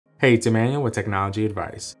Hey, it's Emmanuel with Technology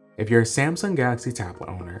Advice. If you're a Samsung Galaxy tablet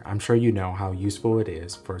owner, I'm sure you know how useful it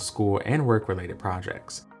is for school and work-related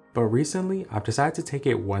projects. But recently, I've decided to take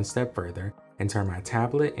it one step further and turn my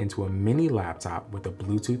tablet into a mini laptop with a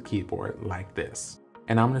Bluetooth keyboard like this.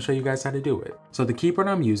 And I'm going to show you guys how to do it. So the keyboard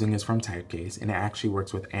I'm using is from Typecase, and it actually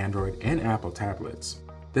works with Android and Apple tablets.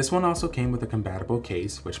 This one also came with a compatible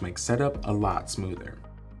case, which makes setup a lot smoother.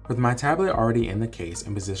 With my tablet already in the case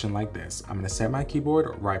and positioned like this, I'm going to set my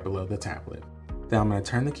keyboard right below the tablet. Then I'm going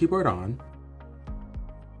to turn the keyboard on,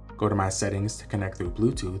 go to my settings to connect through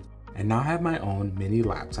Bluetooth, and now have my own mini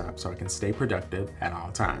laptop so I can stay productive at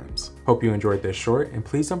all times. Hope you enjoyed this short, and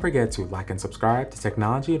please don't forget to like and subscribe to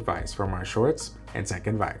Technology Advice for more shorts and tech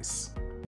advice.